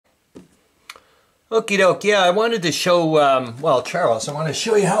Okie doke, yeah, I wanted to show, well, Charles, I want to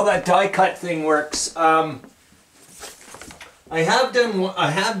show you how that die cut thing works. I have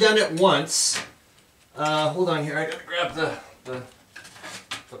done it once. Hold on here, I gotta grab the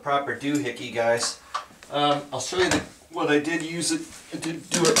proper doohickey, guys. I'll show you what I did use it. I did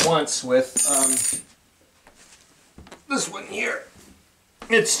do it once with this one here.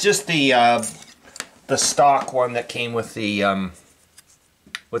 It's just the stock one that came with the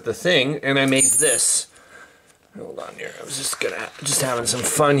thing, and I made this. Hold on here. I was just having some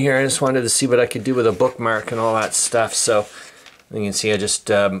fun here. I just wanted to see what I could do with a bookmark and all that stuff. So you can see I just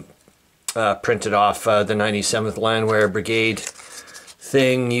printed off the 97th Landwehr Brigade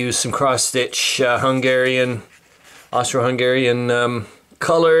thing. Used some cross stitch Austro-Hungarian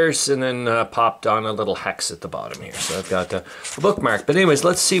colors, and then popped on a little hex at the bottom here. So I've got a bookmark. But anyways,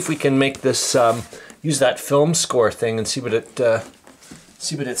 let's see if we can make this use that film score thing and see what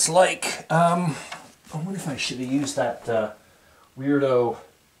it's like. I wonder if I should have used that weirdo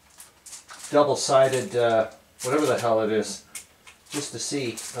double-sided whatever the hell it is, just to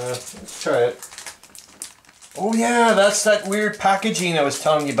see. Let's try it. Oh yeah, that's that weird packaging I was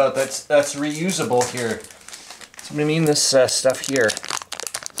telling you about. That's reusable here. So I mean, this stuff here.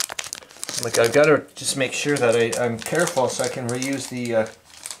 Like, I've got to just make sure that I'm careful so I can reuse the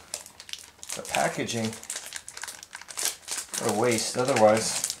packaging. What a waste,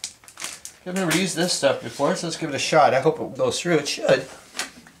 otherwise. I've never used this stuff before, so let's give it a shot. I hope it goes through. It should.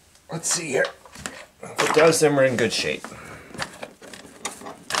 Let's see here. If it does, then we're in good shape.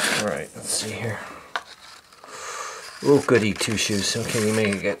 Alright, let's see here. Oh, goody, two shoes. Okay, we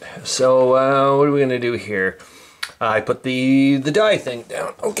make it. So, what are we going to do here? I put the die thing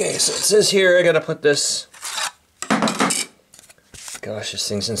down. Okay, so it says here I got to put this. Gosh, this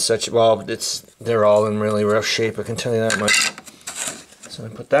thing's in such, well, they're all in really rough shape, I can tell you that much. So I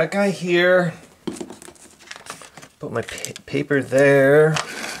put that guy here. Put my paper there.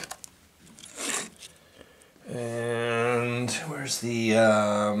 And where's the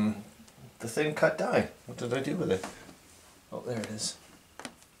thin cut die? What did I do with it? Oh, there it is.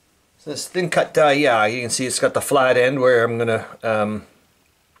 So this thin cut die, yeah, you can see it's got the flat end where I'm gonna,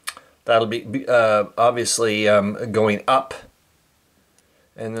 that'll be obviously going up.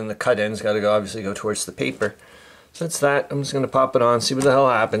 And then the cut end's got to obviously go towards the paper. So that's that. I'm just going to pop it on, see what the hell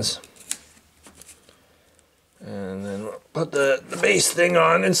happens. And then we'll put the base thing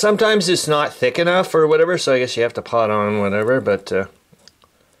on. And sometimes it's not thick enough or whatever, so I guess you have to pot on whatever. But yeah,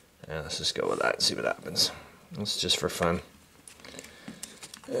 let's just go with that and see what happens. It's just for fun.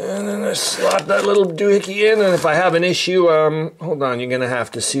 And then I slot that little doohickey in. And if I have an issue, hold on, you're going to have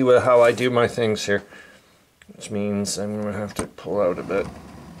to see how I do my things here. Which means I'm going to have to pull out a bit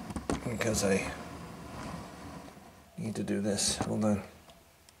because I need to do this. Hold on.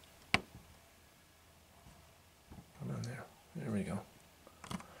 Come on there. There we go.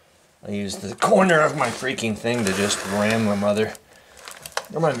 I used the corner of my freaking thing to just ram the mother.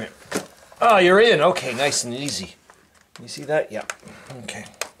 Come on there. Oh, you're in. Okay, nice and easy. You see that? Yeah. Okay.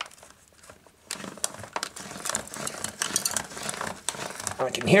 I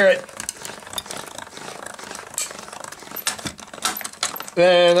can hear it.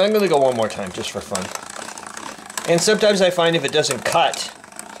 And I'm going to go one more time just for fun. And sometimes I find if it doesn't cut,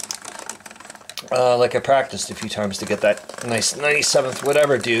 like I practiced a few times to get that nice 97th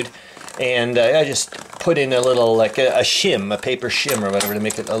whatever dude, and I just put in a little, like a shim, a paper shim or whatever to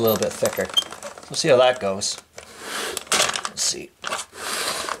make it a little bit thicker. We'll see how that goes. Let's see.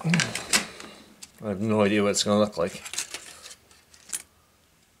 I have no idea what it's going to look like.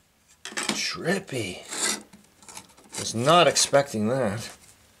 Trippy. Was not expecting that.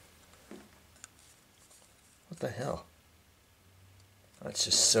 What the hell? That's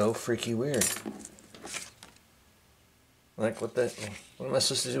just so freaky weird. Like, what am I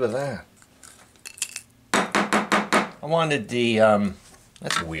supposed to do with that? I wanted the,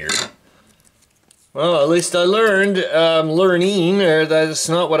 that's weird. Well, at least I learned, that's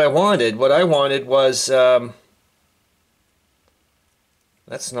not what I wanted. What I wanted was,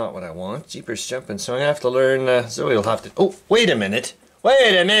 that's not what I want. Jeepers jumping. So I have to learn. Zoe will have to. Oh, wait a minute.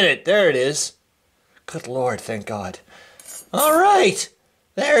 Wait a minute. There it is. Good Lord, thank God. All right.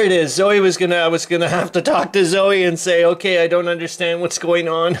 There it is. I was gonna have to talk to Zoe and say, okay, I don't understand what's going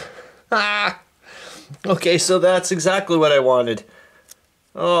on. Ah. Okay, so that's exactly what I wanted.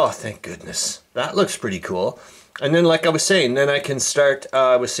 Oh, thank goodness. That looks pretty cool. And then, like I was saying, then I can start.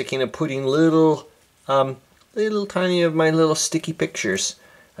 I was thinking of putting little tiny of my little sticky pictures,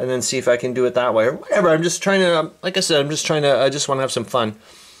 and then see if I can do it that way or whatever. I'm just trying to, like I said, I just want to have some fun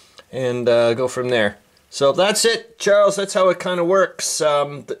and go from there. So that's it, Charles. That's how it kind of works.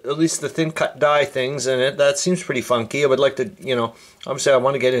 At least the thin cut die things in it. That seems pretty funky. I would like to, you know, obviously I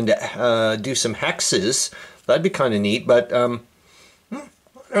want to get into do some hexes. That'd be kind of neat. But I don't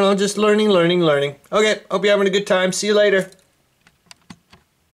know, just learning. Okay, hope you're having a good time. See you later.